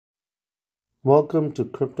Welcome to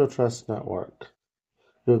Crypto Trust Network,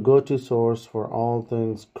 your go-to source for all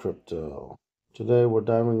things crypto. Today we're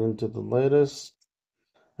diving into the latest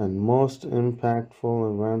and most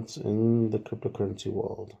impactful events in the cryptocurrency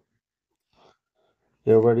world.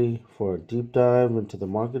 Get ready for a deep dive into the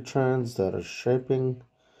market trends that are shaping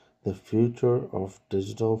the future of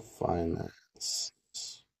digital finance.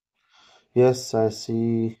 Yes, I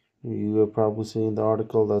see you have probably seen the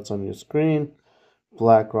article that's on your screen.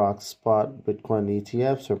 BlackRock's spot Bitcoin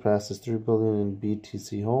ETF surpasses 3 billion in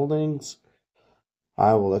BTC holdings.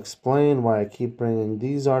 I will explain why I keep bringing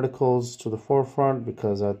these articles to the forefront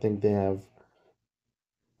because I think they have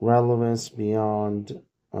relevance beyond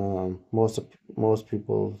most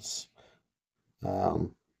people's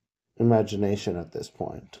um, imagination at this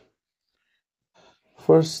point.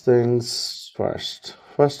 First things first.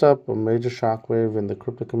 First up, a major shockwave in the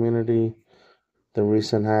crypto community. The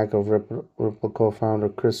recent hack of Ripple co-founder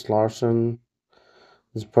Chris Larsen,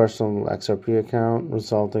 his personal XRP account,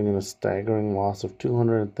 resulting in a staggering loss of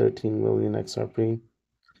 213 million XRP.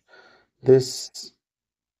 This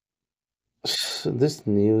this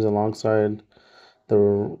news, alongside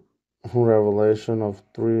the revelation of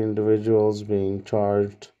three individuals being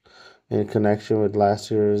charged in connection with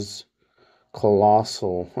last year's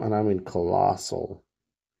colossal, and I mean colossal,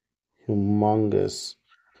 humongous,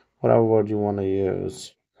 whatever word you want to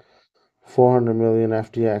use, 400 million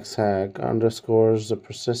FTX hack underscores the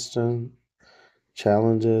persistent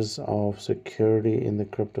challenges of security in the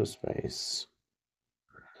crypto space.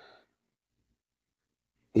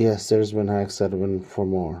 Yes, there's been hacks that have been for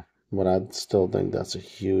more, but I still think that's a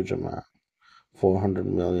huge amount. 400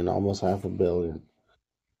 million, almost half a billion.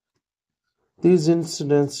 These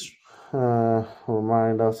incidents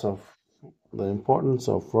remind us of the importance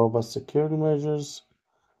of robust security measures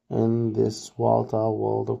in this volatile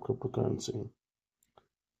world of cryptocurrency.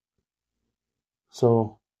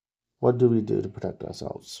 So, what do we do to protect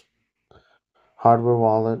ourselves? Hardware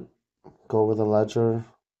wallet, go with a ledger.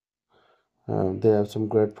 They have some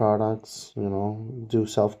great products. Do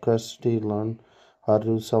self custody, learn how to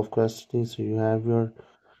do self custody. So you have your,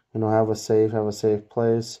 have a safe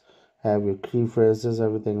place, have your key phrases,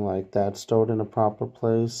 everything like that stored in a proper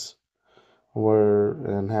place.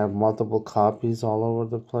 And have multiple copies all over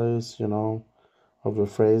the place, of your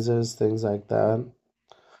phrases, things like that,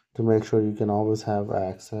 to make sure you can always have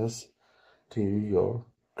access to your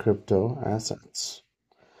crypto assets.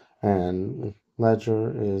 And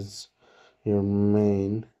Ledger is your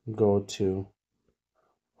main go-to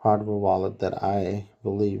hardware wallet that I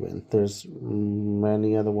believe in. There's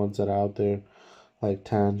many other ones that are out there, like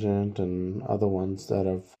Tangent and other ones that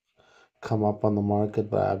have come up on the market,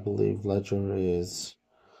 but I believe Ledger is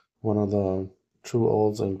one of the true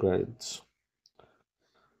olds and greats.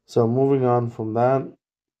 So moving on from that,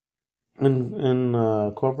 in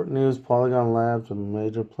corporate news, Polygon Labs, a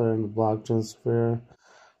major player in the blockchain sphere,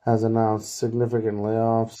 has announced significant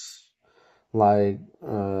layoffs. Like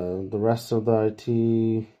the rest of the IT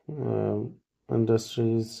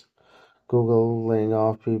industries, Google laying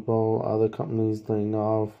off people, other companies laying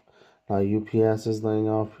off. UPS is laying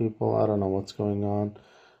off people. I don't know what's going on.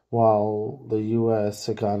 While the U.S.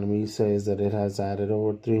 economy says that it has added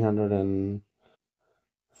over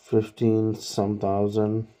 315 some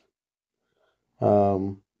thousand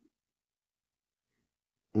um,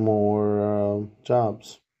 more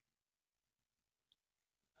jobs.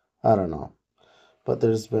 I don't know. But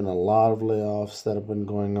there's been a lot of layoffs that have been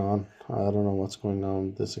going on. I don't know what's going on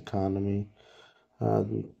with this economy. Uh,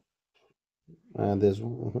 and there's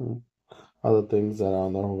other things that are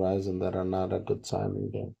on the horizon that are not a good sign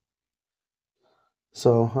either.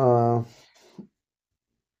 So,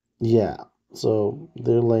 yeah. So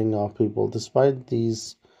they're laying off people despite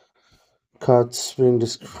these cuts being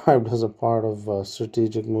described as a part of a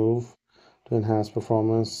strategic move to enhance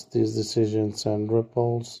performance. These decisions send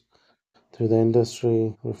ripples through the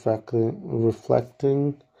industry,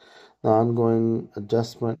 reflecting the ongoing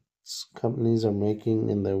adjustments companies are making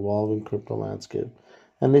in the evolving crypto landscape.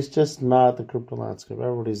 And it's just not the crypto landscape.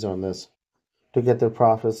 Everybody's doing this to get their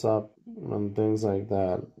profits up and things like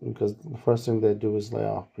that. Because the first thing they do is lay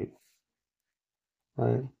off people,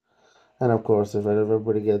 right? And of course, if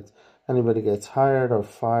anybody gets hired or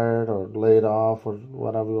fired or laid off or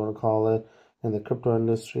whatever you want to call it in the crypto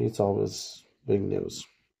industry, it's always big news.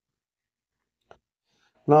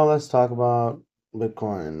 Now let's talk about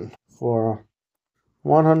Bitcoin. For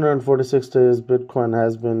 146 days, Bitcoin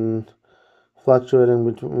has been fluctuating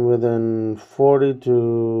within 40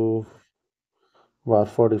 to about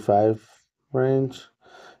 45 range.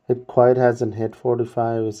 It quite hasn't hit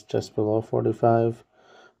 45, it's just below 45,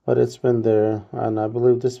 but it's been there, and I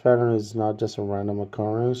believe this pattern is not just a random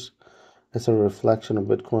occurrence. It's a reflection of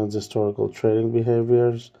Bitcoin's historical trading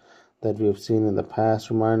behaviors that we have seen in the past,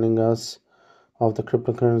 reminding us of the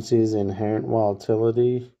cryptocurrency's inherent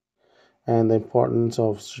volatility and the importance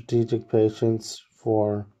of strategic patience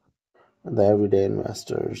for the everyday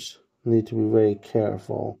investors. Need to be very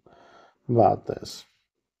careful about this.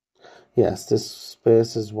 Yes, this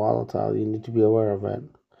space is volatile. You need to be aware of it.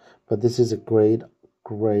 But this is a great,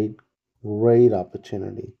 great, great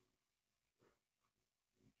opportunity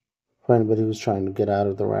for anybody who's trying to get out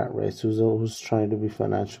of the rat race, who's trying to be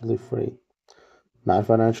financially free. Not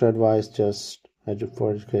financial advice, just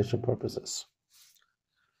for education purposes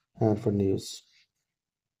and for news.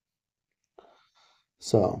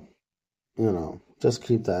 So, just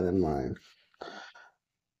keep that in mind.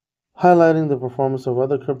 Highlighting the performance of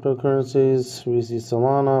other cryptocurrencies, we see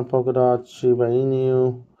Solana, Polka Dot, Shiba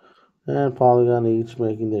Inu, and Polygon each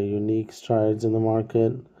making their unique strides in the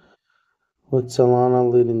market, with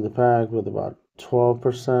Solana leading the pack with about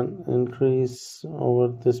 12% increase over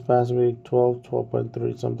this past week,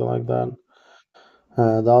 12.3, something like that.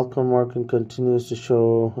 The altcoin market continues to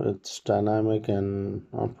show its dynamic and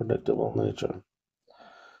unpredictable nature.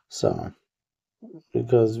 So,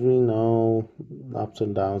 because we know ups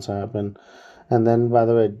and downs happen. And then, by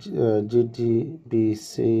the way,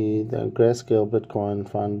 GTBC, the Grayscale Bitcoin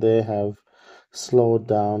Fund, they have slowed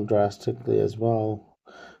down drastically as well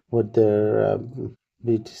with their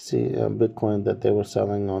BTC Bitcoin that they were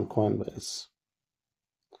selling on Coinbase.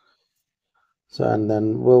 So, and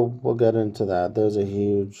then we'll get into that. There's a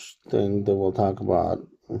huge thing that we'll talk about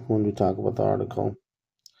when we talk about the article.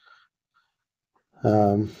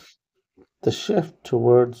 The shift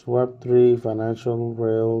towards Web3 financial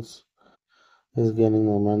rails is gaining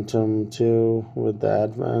momentum too, with the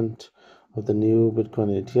advent of the new Bitcoin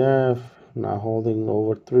ETF, now holding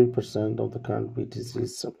over 3% of the current BTC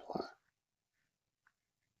supply.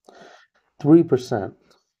 3%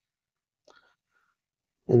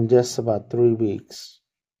 in just about 3 weeks.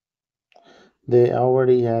 They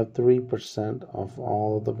already have 3% of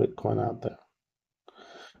all of the Bitcoin out there.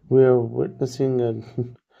 We are witnessing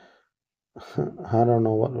I don't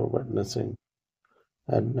know what we're witnessing.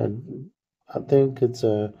 I think it's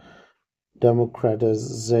a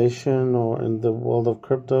democratization or in the world of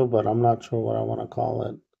crypto, but I'm not sure what I want to call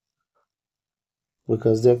it.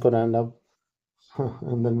 Because they could end up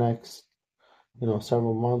in the next,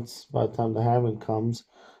 several months, by the time the halving comes,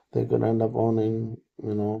 they could end up owning,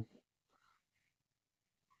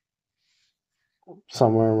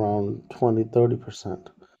 somewhere around 20-30%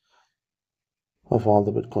 of all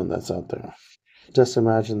the Bitcoin that's out there. Just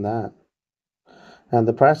imagine that. And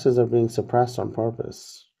the prices are being suppressed on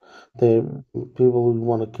purpose. People who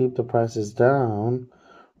want to keep the prices down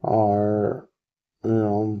are,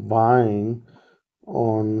 buying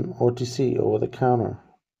on OTC, over the counter,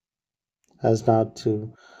 as not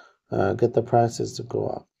to get the prices to go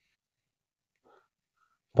up.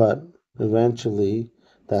 But eventually,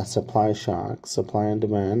 that supply shock, supply and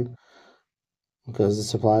demand, because the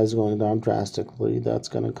supply is going down drastically, that's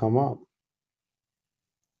going to come up.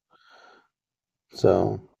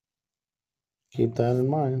 So keep that in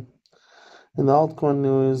mind. In the altcoin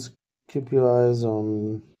news, keep your eyes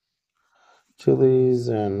on Chili's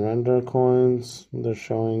and Render coins. They're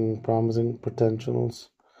showing promising potentials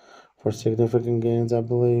for significant gains, I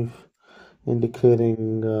believe,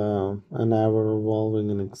 indicating an ever evolving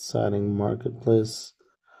and exciting marketplace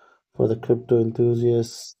for the crypto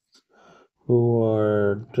enthusiasts who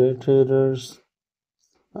are day traders.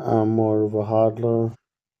 I'm more of a hodler,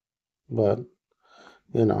 but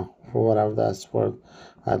for whatever that's worth,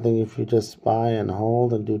 I think if you just buy and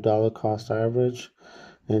hold and do dollar cost average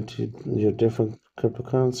into your different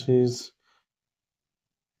cryptocurrencies,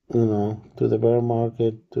 through the bear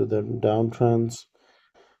market, through the downtrends,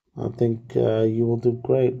 I think you will do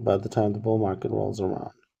great by the time the bull market rolls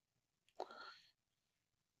around.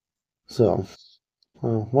 So,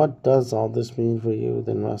 what does all this mean for you,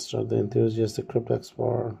 the investor, the enthusiast, the crypto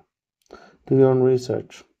explorer? Do your own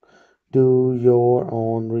research. Do your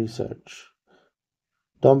own research.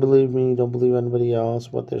 Don't believe me, don't believe anybody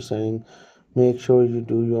else, what they're saying. Make sure you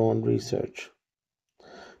do your own research.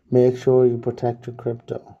 Make sure you protect your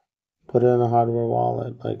crypto. Put it in a hardware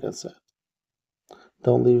wallet, like I said.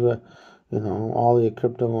 Don't leave all your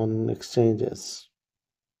crypto on exchanges.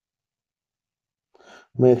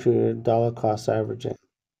 Make sure you're dollar cost averaging.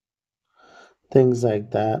 Things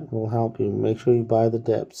like that will help you. Make sure you buy the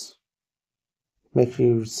dips. Make sure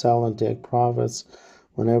you sell and take profits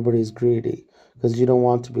when everybody's greedy, because you don't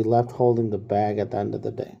want to be left holding the bag at the end of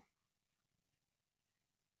the day.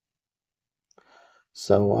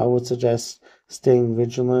 So I would suggest staying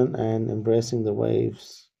vigilant and embracing the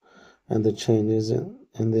waves and the changes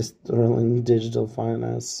in this thrilling digital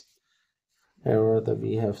finance era that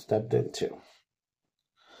we have stepped into.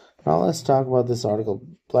 Now let's talk about this article.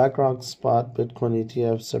 BlackRock spot Bitcoin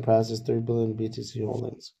ETF surpasses 3 billion BTC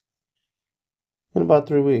holdings in about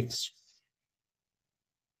 3 weeks.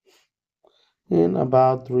 In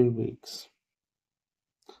about 3 weeks.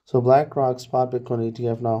 So BlackRock spot Bitcoin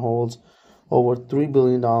ETF now holds over $3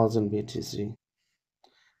 billion in BTC.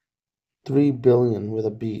 3 billion with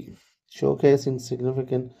a B, showcasing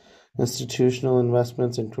significant institutional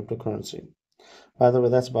investments in cryptocurrency. By the way,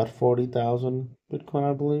 that's about 40,000 Bitcoin,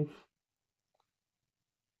 I believe.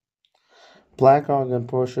 BlackRock and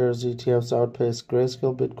ProShares ETFs outpaced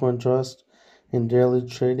Grayscale Bitcoin Trust in daily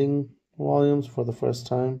trading volumes for the first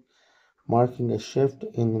time, marking a shift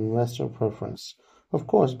in investor preference. Of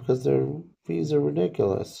course, because their fees are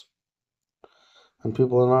ridiculous and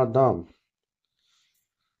people are not dumb.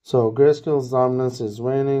 So Grayscale's dominance is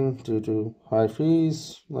waning due to high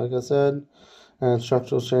fees, like I said, and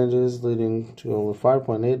structural changes leading to over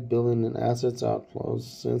 5.8 billion in assets outflows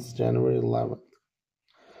since January 11th.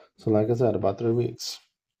 So like I said, about 3 weeks.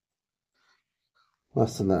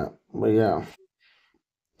 Less than that. But yeah.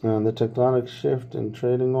 And the tectonic shift in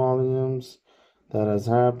trading volumes that has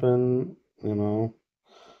happened,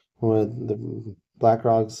 with the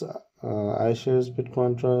BlackRock's iShares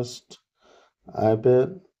Bitcoin Trust,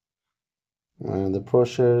 IBIT, and the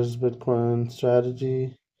ProShares Bitcoin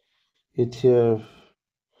Strategy ETF,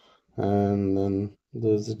 and then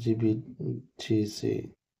there's the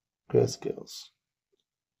GBTC Grayscales.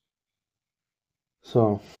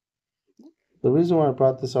 So the reason why I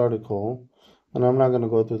brought this article, and I'm not going to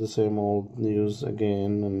go through the same old news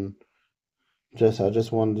again, and I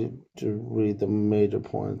just wanted to read the major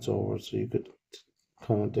points over so you could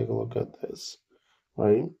kind of take a look at this,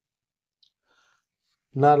 right?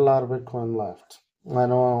 Not a lot of Bitcoin left. I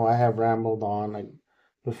know I have rambled on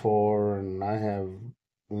before, and I have,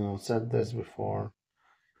 said this before.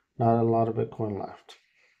 Not a lot of Bitcoin left,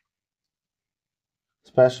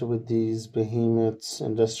 especially with these behemoths,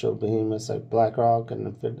 industrial behemoths like BlackRock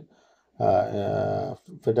and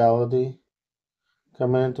Fidelity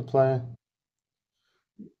coming into play.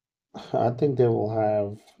 I think they will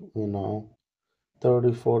have,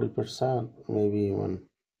 30-40%, maybe even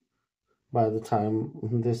by the time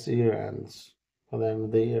this year ends, by the end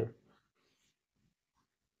of the year,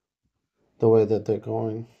 the way that they're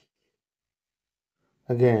going.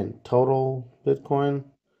 Again, total Bitcoin,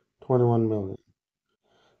 21 million.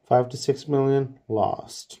 5 to 6 million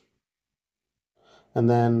lost. And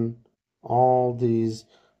then all these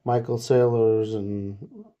Michael Saylors and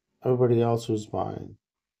everybody else who's buying.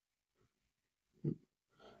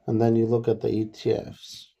 And then you look at the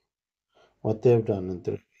ETFs, what they've done in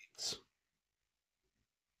 3 weeks.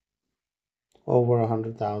 Over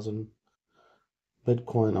 100,000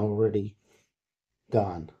 Bitcoin already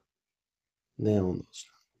gone. They own those.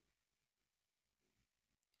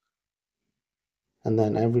 And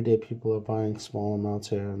then everyday people are buying small amounts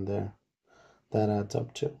here and there. That adds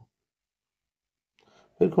up too.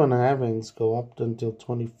 Bitcoin halvings go up until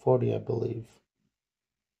 2040, I believe.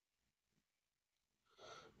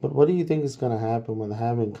 But what do you think is going to happen when the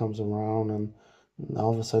halving comes around and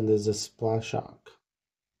all of a sudden there's a splash shock?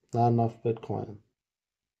 Not enough Bitcoin.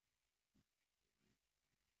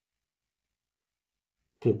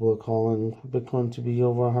 People are calling Bitcoin to be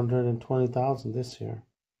over 120,000 this year,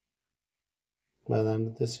 by the end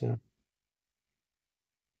of this year.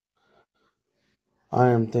 I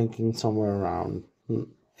am thinking somewhere around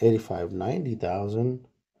 85, 90,000.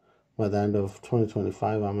 By the end of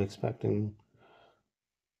 2025, I'm expecting,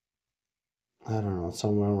 I don't know,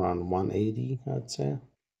 somewhere around 180, I'd say.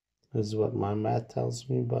 This is what my math tells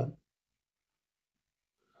me, but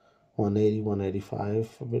 180, 185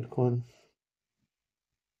 for Bitcoin.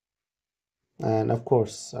 And of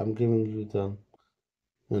course, I'm giving you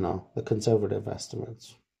the conservative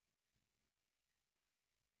estimates.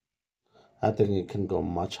 I think it can go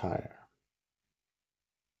much higher.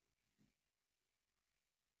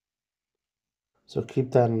 So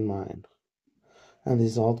keep that in mind. And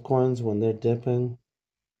these altcoins, when they're dipping,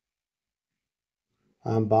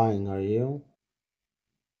 I'm buying. Are you?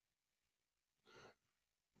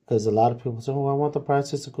 Because a lot of people say, oh, I want the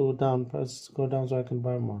prices to go down, so I can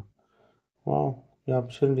buy more. Well, the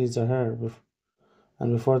opportunities are here.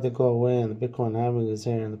 And before they go away and the Bitcoin halving is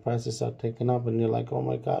here and the prices start taking up and you're like, oh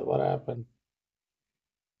my God, what happened?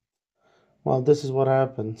 Well, this is what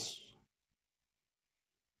happens.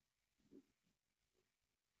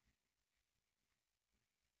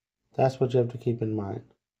 That's what you have to keep in mind.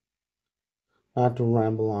 not to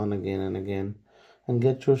ramble on again and again. And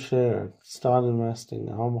get your share. Start investing,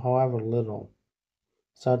 however little.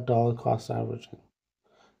 Start dollar cost averaging.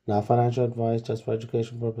 Not financial advice, just for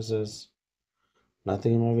education purposes.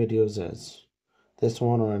 Nothing in my videos is. This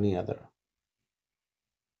one or any other.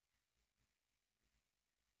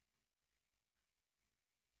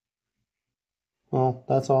 Well,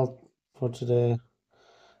 that's all for today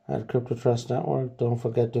at Crypto Trust Network. Don't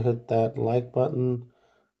forget to hit that like button,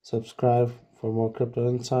 subscribe for more crypto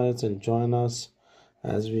insights, and join us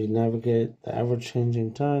as we navigate the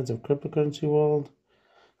ever-changing tides of cryptocurrency world.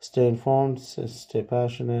 Stay informed, stay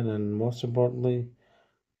passionate, and most importantly,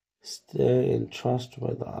 stay in trust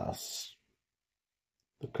with us,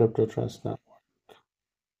 the Crypto Trust Network.